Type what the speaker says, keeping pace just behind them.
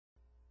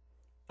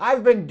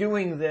I've been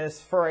doing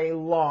this for a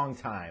long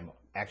time,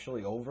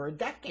 actually over a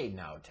decade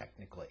now,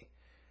 technically.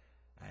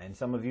 And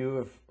some of you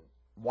have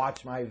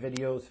watched my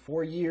videos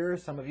for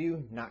years, some of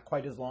you not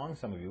quite as long,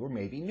 some of you were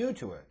maybe new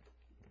to it.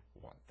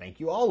 Well, thank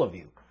you, all of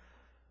you.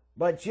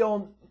 But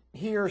you'll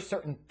hear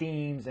certain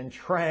themes and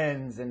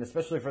trends, and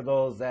especially for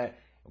those that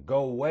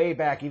go way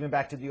back, even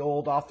back to the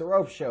old Off the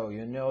Rope show,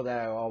 you know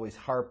that I always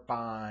harp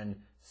on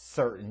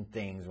certain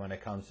things when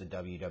it comes to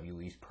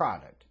WWE's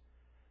product.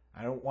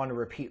 I don't want to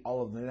repeat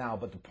all of them now,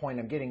 but the point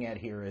I'm getting at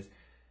here is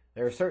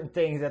there are certain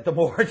things that the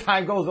more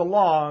time goes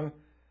along,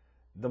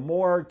 the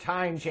more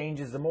time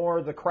changes, the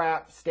more the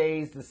crap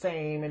stays the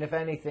same, and if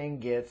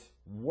anything, gets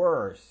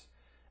worse.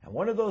 And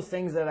one of those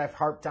things that I've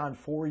harped on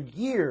for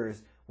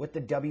years with the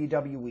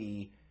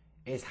WWE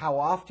is how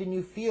often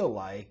you feel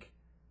like,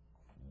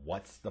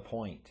 what's the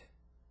point?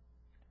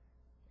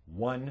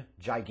 One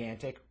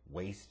gigantic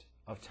waste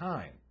of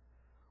time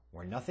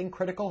where nothing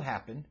critical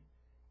happened.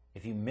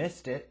 If you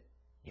missed it,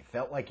 you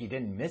felt like you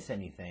didn't miss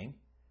anything.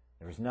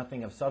 There was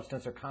nothing of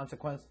substance or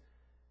consequence.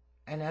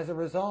 And as a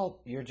result,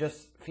 you're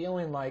just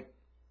feeling like,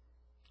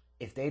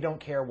 if they don't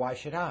care, why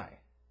should I?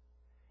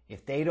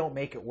 If they don't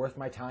make it worth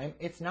my time,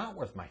 it's not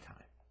worth my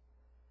time.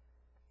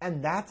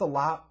 And that's a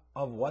lot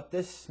of what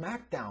this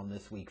Smackdown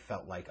this week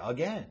felt like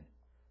again.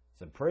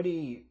 It's a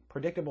pretty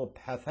predictable,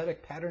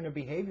 pathetic pattern of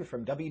behavior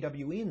from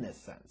WWE in this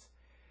sense.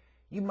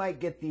 You might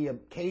get the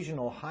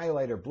occasional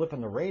highlight or blip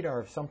on the radar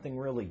of something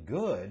really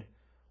good,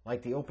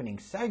 like the opening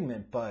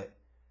segment, but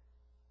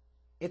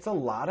it's a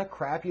lot of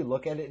crap. You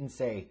look at it and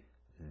say,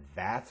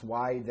 that's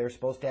why they're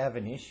supposed to have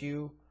an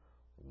issue?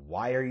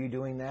 Why are you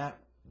doing that?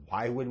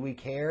 Why would we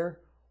care?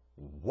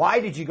 Why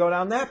did you go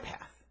down that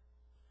path?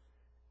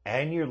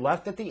 And you're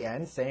left at the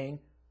end saying,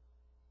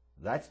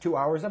 that's 2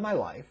 hours of my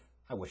life.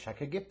 I wish I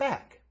could get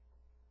back.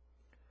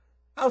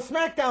 Now,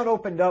 SmackDown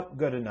opened up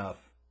good enough,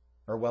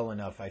 or well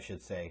enough, I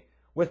should say,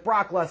 with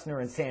Brock Lesnar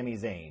and Sami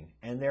Zayn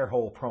and their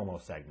whole promo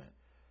segment.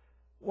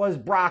 Was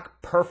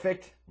Brock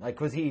perfect? Like,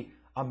 was he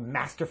a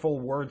masterful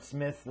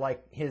wordsmith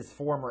like his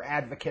former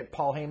advocate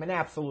Paul Heyman?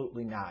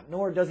 Absolutely not.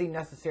 Nor does he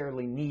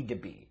necessarily need to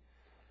be.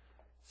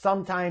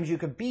 Sometimes you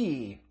could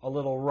be a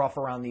little rough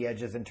around the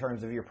edges in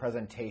terms of your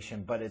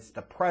presentation, but it's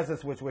the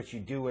presence with which you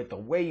do it, the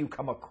way you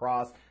come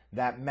across,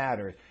 that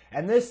matters.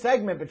 And this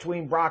segment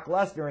between Brock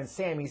Lesnar and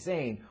Sami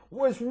Zayn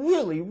was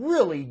really,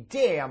 really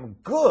damn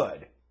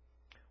good.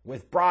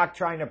 With Brock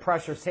trying to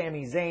pressure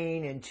Sami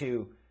Zayn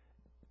into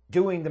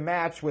doing the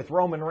match with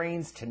Roman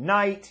Reigns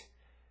tonight.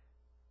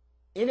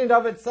 In and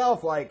of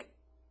itself, like,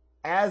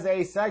 as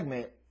a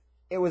segment,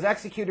 it was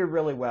executed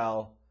really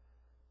well.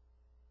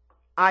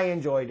 I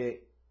enjoyed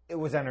it. It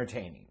was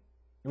entertaining.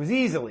 It was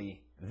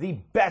easily the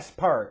best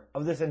part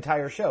of this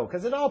entire show,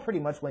 because it all pretty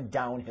much went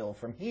downhill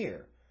from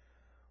here.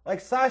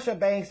 Like Sasha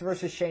Banks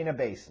versus Shayna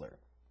Baszler.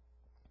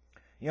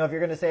 You know, if you're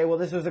going to say, well,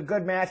 this was a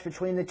good match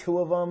between the two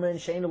of them, and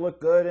Shayna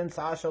looked good, and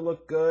Sasha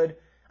looked good.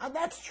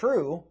 That's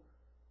true.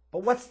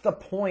 But what's the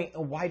point,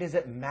 and why does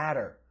it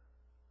matter?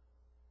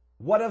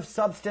 What of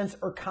substance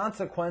or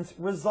consequence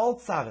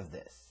results out of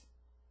this?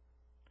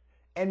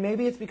 And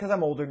maybe it's because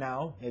I'm older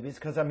now. Maybe it's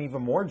because I'm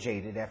even more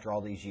jaded after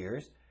all these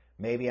years.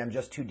 Maybe I'm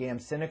just too damn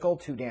cynical,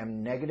 too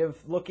damn negative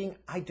looking.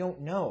 I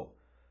don't know.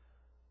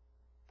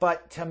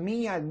 But to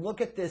me, I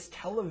look at this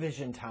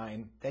television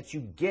time that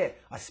you get,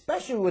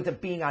 especially with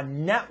it being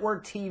on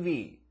network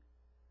TV.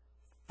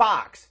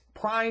 Fox,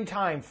 prime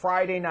time,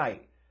 Friday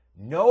night.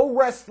 No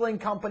wrestling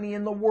company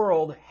in the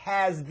world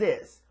has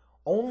this.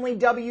 Only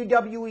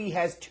WWE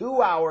has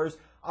 2 hours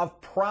of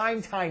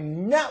primetime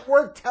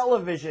network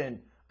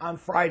television on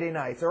Friday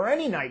nights or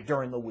any night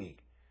during the week.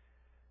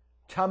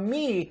 To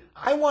me,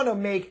 I want to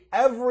make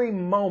every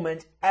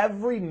moment,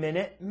 every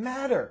minute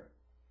matter.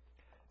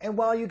 And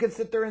while you could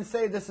sit there and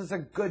say this is a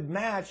good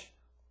match,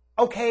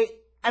 okay,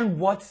 and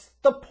what's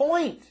the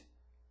point?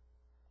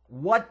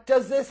 What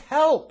does this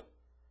help?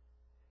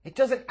 It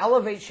doesn't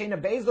elevate Shayna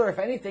Baszler. If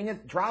anything,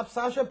 it drops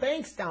Sasha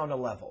Banks down a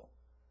level.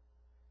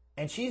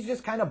 And she's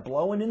just kind of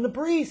blowing in the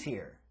breeze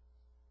here.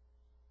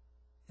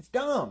 It's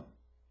dumb.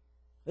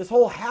 This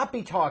whole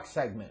happy talk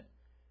segment.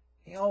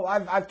 You know,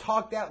 I've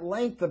talked at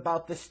length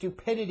about the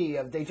stupidity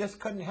of they just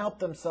couldn't help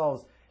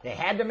themselves. They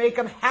had to make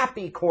him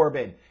happy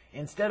Corbin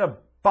instead of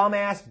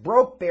bum-ass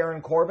broke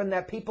Baron Corbin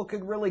that people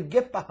could really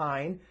get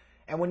behind.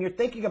 And when you're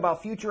thinking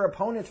about future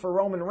opponents for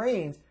Roman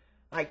Reigns,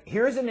 like,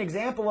 here's an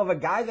example of a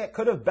guy that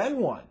could have been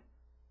one.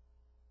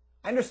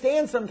 I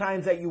understand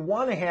sometimes that you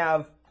want to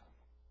have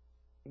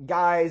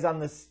guys on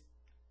this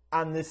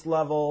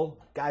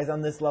level, guys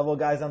on this level,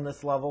 guys on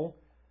this level.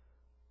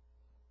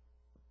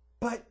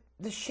 But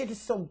this shit is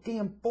so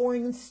damn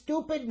boring and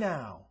stupid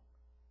now.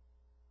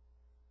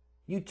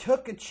 You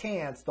took a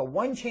chance, the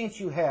one chance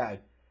you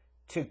had,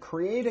 to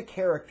create a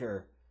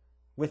character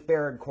with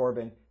Baron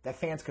Corbin that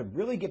fans could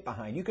really get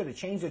behind. You could have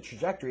changed the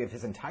trajectory of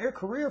his entire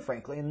career,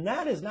 frankly, and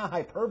that is not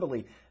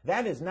hyperbole.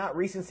 That is not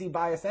recency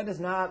bias. That is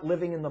not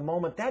living in the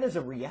moment. That is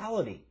a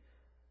reality.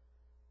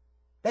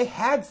 They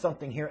had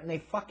something here, and they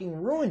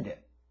fucking ruined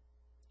it.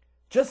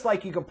 Just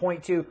like you could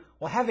point to,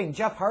 Well, having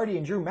Jeff Hardy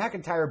and Drew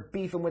McIntyre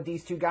beefing with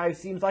these two guys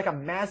seems like a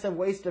massive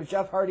waste of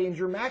Jeff Hardy and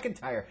Drew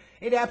McIntyre.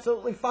 It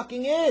absolutely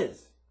fucking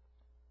is.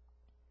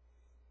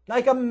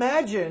 Like,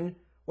 imagine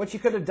what you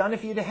could have done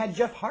if you'd have had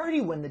Jeff Hardy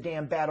win the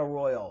damn Battle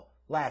Royal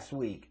last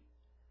week.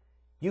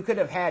 You could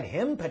have had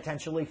him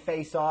potentially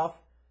face off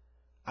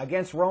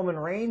against Roman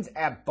Reigns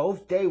at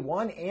both Day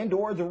 1 and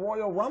or the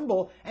Royal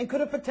Rumble, and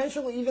could have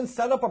potentially even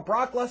set up a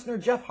Brock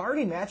Lesnar-Jeff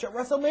Hardy match at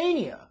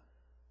WrestleMania.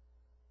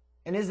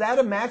 And is that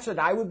a match that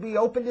I would be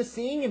open to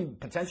seeing and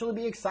potentially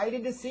be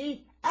excited to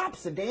see?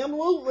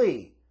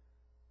 Abso-damn-lutely.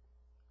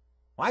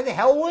 Why the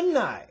hell wouldn't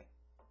I?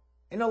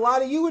 And a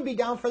lot of you would be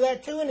down for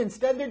that too, and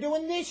instead they're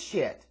doing this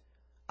shit.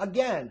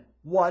 Again,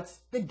 what's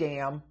the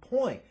damn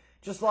point?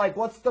 Just like,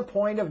 what's the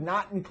point of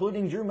not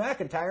including Drew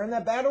McIntyre in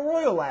that Battle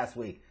Royal last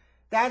week?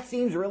 That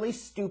seems really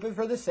stupid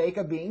for the sake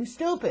of being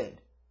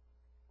stupid.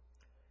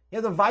 You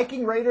have the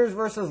Viking Raiders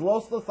versus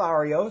Los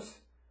Lotharios,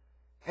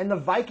 and the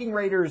Viking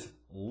Raiders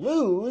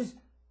lose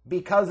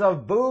because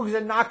of Boogs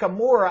and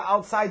Nakamura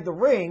outside the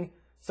ring.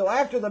 So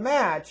after the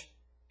match,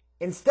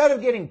 instead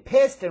of getting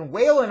pissed and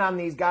wailing on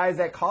these guys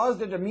that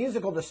caused a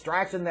musical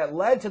distraction that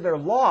led to their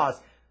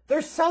loss,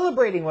 they're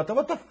celebrating with them.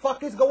 What the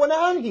fuck is going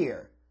on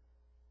here?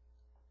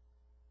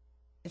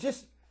 It's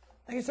just,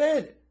 like I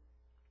said,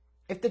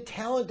 if the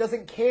talent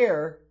doesn't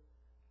care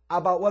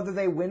about whether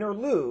they win or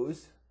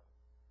lose,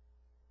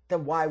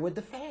 then why would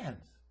the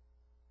fans?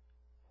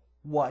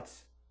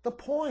 What's the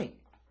point?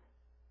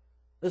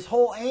 This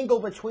whole angle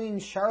between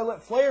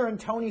Charlotte Flair and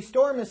Toni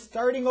Storm is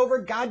starting over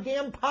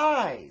goddamn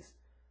pies.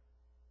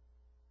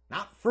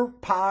 Not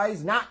fruit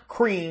pies, not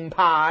cream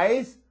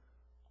pies.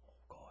 Oh,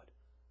 God.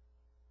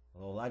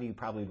 Well, a lot of you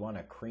probably want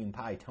a cream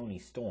pie Toni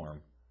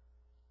Storm.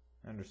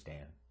 I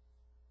understand.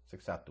 It's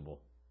acceptable.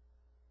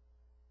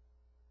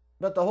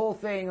 But the whole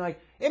thing,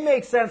 like, it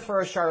makes sense for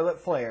a Charlotte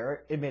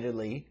Flair,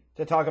 admittedly,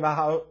 to talk about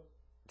how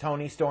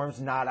Toni Storm's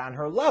not on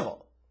her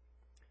level.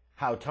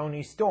 How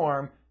Toni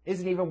Storm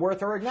isn't even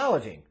worth her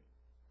acknowledging.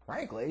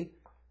 Frankly,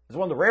 it's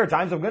one of the rare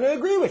times I'm going to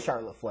agree with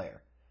Charlotte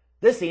Flair.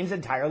 This seems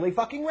entirely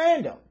fucking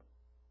random.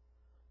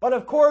 But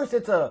of course,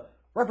 it's a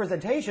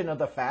representation of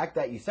the fact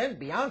that you sent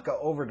Bianca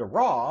over to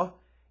Raw.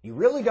 You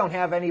really don't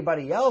have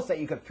anybody else that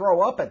you could throw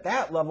up at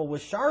that level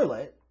with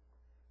Charlotte.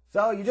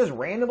 So you just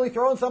randomly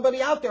throwing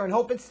somebody out there and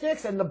hope it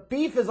sticks. And the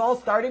beef is all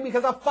starting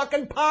because of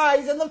fucking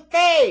pies in the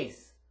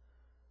face.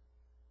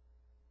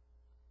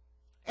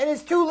 And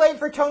it's too late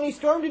for Toni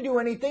Storm to do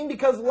anything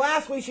because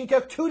last week she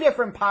took 2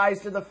 different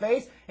pies to the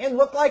face and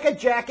looked like a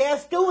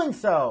jackass doing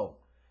so.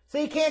 So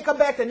you can't come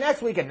back the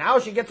next week and now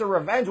she gets her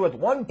revenge with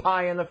 1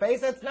 pie in the face.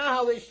 That's not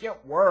how this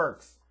shit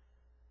works.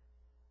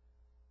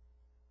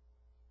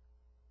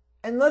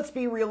 And let's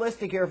be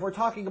realistic here. If we're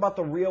talking about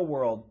the real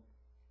world,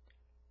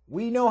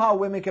 we know how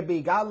women can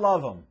be. God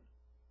love them.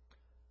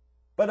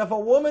 But if a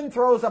woman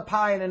throws a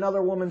pie in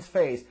another woman's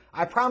face,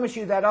 I promise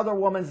you that other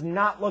woman's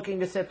not looking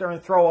to sit there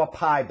and throw a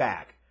pie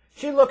back.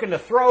 She's looking to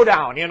throw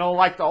down, you know,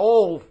 like the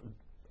old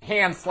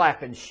hand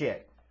slapping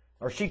shit.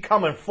 Or she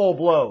coming full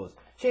blows.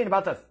 She ain't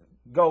about to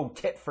go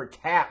tit for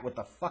tat with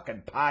the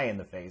fucking pie in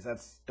the face.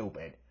 That's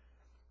stupid.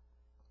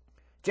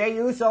 Jey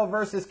Uso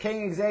versus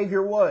King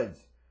Xavier Woods.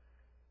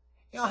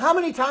 You know, how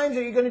many times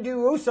are you going to do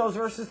Usos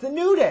versus the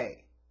New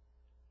Day?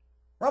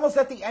 We're almost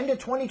at the end of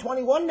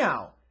 2021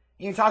 now.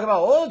 You talk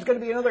about, oh, it's going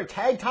to be another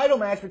tag title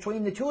match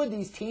between the 2 of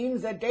these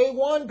teams at Day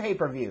 1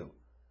 pay-per-view.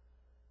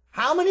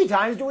 How many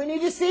times do we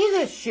need to see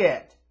this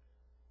shit?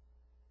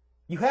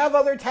 You have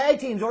other tag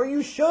teams, or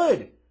you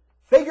should.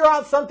 Figure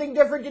out something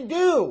different to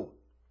do.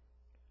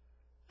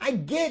 I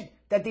get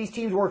that these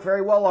teams work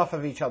very well off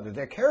of each other.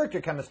 Their character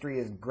chemistry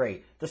is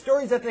great. The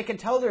stories that they can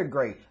tell, they're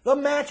great. The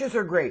matches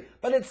are great.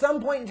 But at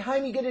some point in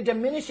time, you get a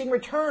diminishing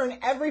return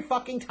every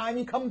fucking time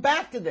you come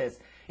back to this.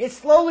 It's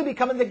slowly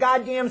becoming the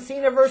goddamn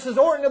Cena versus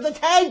Orton of the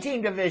tag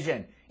team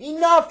division.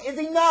 Enough is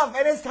enough,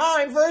 and it's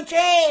time for a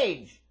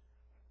change.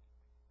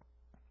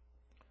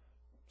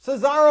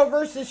 Cesaro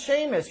versus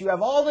Sheamus. You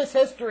have all this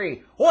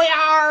history. We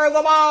are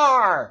the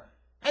Bar.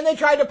 And they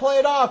tried to play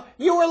it off.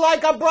 You were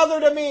like a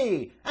brother to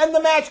me. And the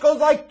match goes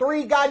like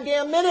 3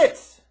 goddamn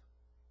minutes.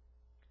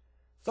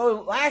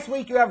 So last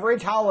week you have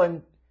Ridge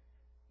Holland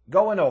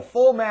go into a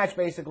full match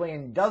basically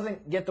and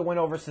doesn't get the win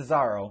over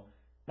Cesaro.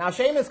 Now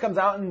Sheamus comes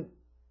out and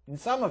in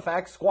some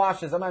effects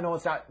squashes him. I know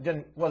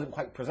wasn't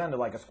quite presented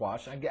like a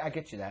squash. I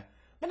get you that.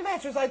 But the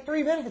match was like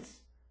 3 minutes.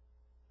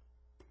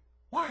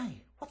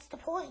 Why? What's the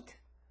point?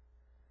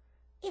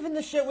 Even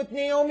the shit with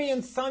Naomi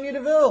and Sonya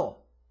Deville.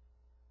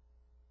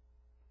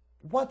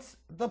 What's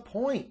the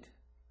point?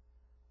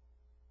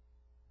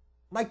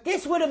 Like,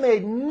 this would have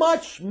made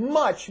much,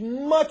 much,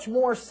 much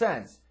more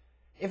sense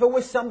if it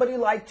was somebody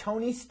like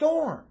Toni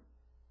Storm.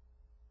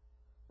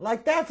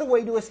 Like, that's a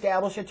way to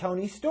establish a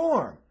Toni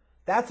Storm.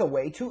 That's a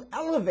way to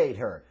elevate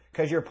her,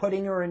 because you're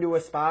putting her into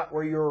a spot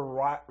where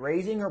you're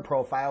raising her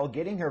profile,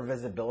 getting her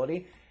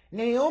visibility.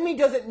 Naomi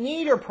doesn't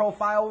need her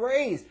profile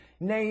raised.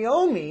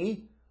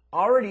 Naomi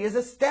already is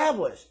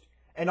established.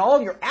 And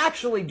all you're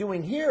actually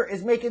doing here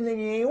is making the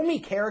Naomi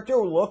character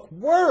look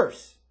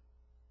worse.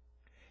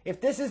 If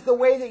this is the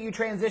way that you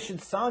transition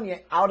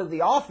Sonya out of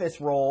the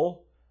office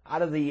role,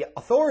 out of the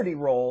authority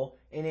role,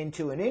 and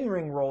into an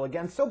in-ring role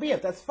again, so be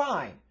it. That's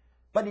fine.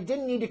 But it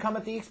didn't need to come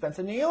at the expense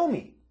of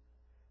Naomi.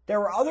 There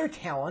were other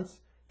talents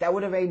that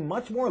would have made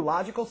much more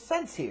logical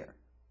sense here.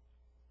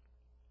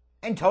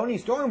 And Toni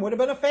Storm would have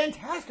been a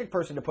fantastic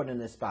person to put in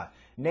this spot.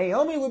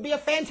 Naomi would be a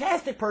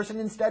fantastic person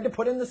instead to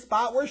put in the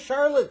spot where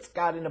Charlotte's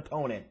got an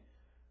opponent.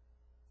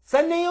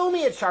 Send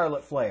Naomi at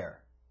Charlotte Flair.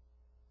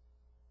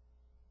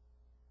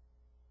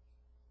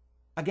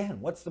 Again,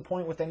 what's the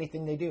point with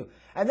anything they do?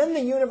 And then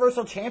the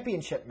Universal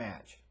Championship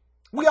match.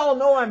 We all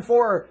know I'm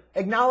for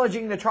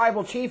acknowledging the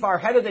Tribal Chief, our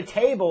head of the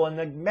table, and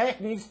the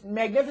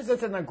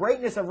magnificence and the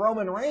greatness of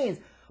Roman Reigns.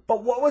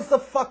 But what was the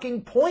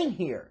fucking point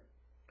here?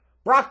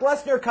 Brock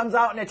Lesnar comes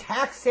out and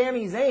attacks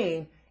Sami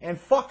Zayn and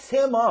fucks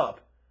him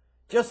up.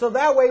 Just so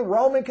that way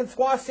Roman can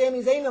squash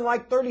Sami Zayn in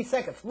like 30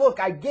 seconds. Look,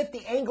 I get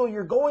the angle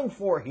you're going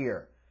for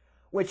here.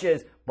 Which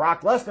is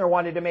Brock Lesnar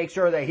wanted to make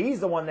sure that he's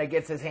the one that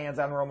gets his hands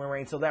on Roman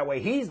Reigns so that way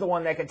he's the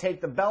one that can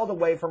take the belt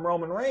away from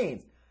Roman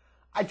Reigns.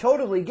 I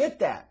totally get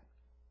that.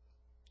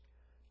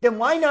 Then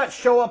why not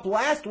show up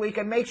last week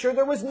and make sure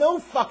there was no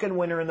fucking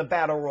winner in the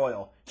Battle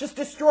Royal? Just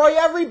destroy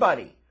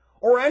everybody.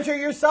 Or enter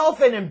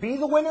yourself in and be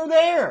the winner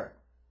there.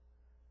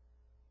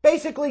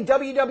 Basically,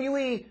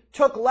 WWE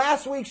took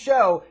last week's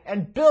show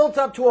and built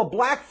up to a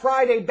Black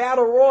Friday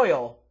Battle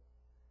Royal.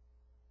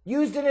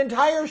 Used an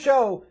entire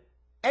show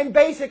and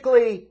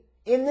basically,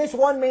 in this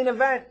one main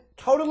event,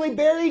 totally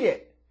buried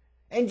it.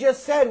 And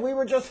just said we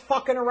were just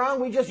fucking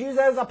around. We just used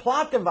it as a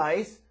plot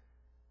device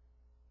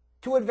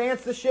to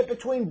advance the ship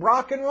between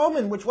Brock and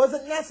Roman, which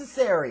wasn't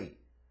necessary.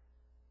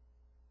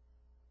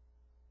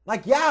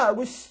 Like, yeah, it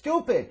was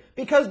stupid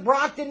because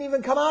Brock didn't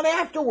even come out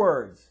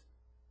afterwards.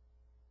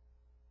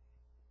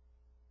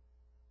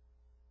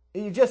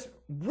 It's just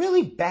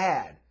really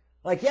bad.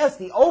 Like, yes,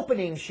 the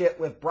opening shit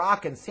with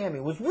Brock and Sami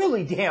was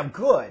really damn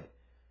good.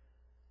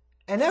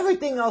 And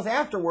everything else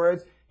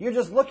afterwards, you're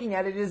just looking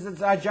at it as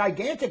it's a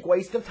gigantic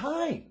waste of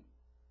time.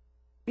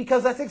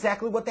 Because that's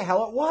exactly what the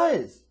hell it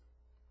was.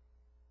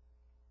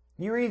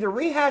 You're either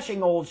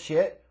rehashing old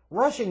shit,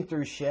 rushing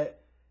through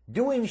shit,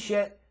 doing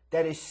shit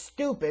that is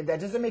stupid, that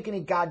doesn't make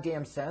any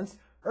goddamn sense,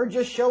 or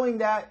just showing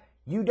that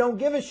you don't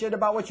give a shit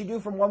about what you do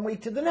from one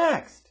week to the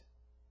next.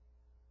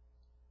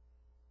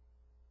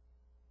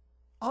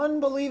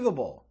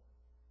 Unbelievable.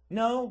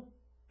 No.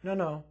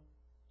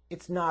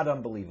 It's not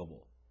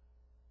unbelievable.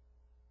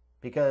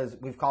 Because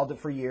we've called it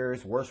for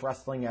years, worst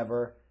wrestling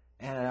ever,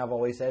 and I've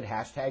always said,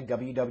 hashtag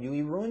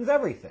WWE ruins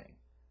everything.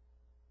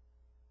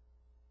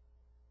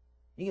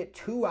 You get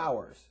 2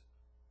 hours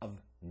of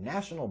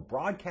national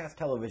broadcast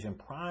television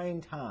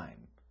prime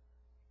time,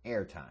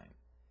 airtime,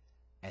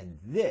 and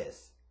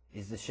this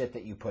is the shit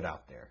that you put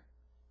out there.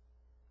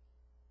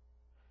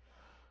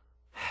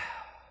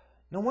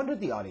 No wonder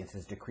the audience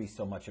has decreased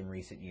so much in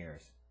recent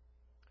years.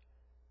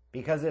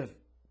 Because if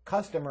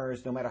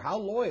customers, no matter how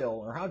loyal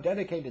or how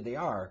dedicated they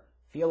are,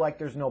 feel like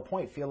there's no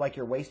point, feel like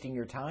you're wasting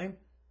your time,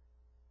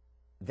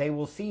 they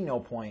will see no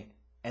point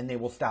and they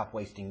will stop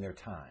wasting their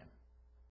time.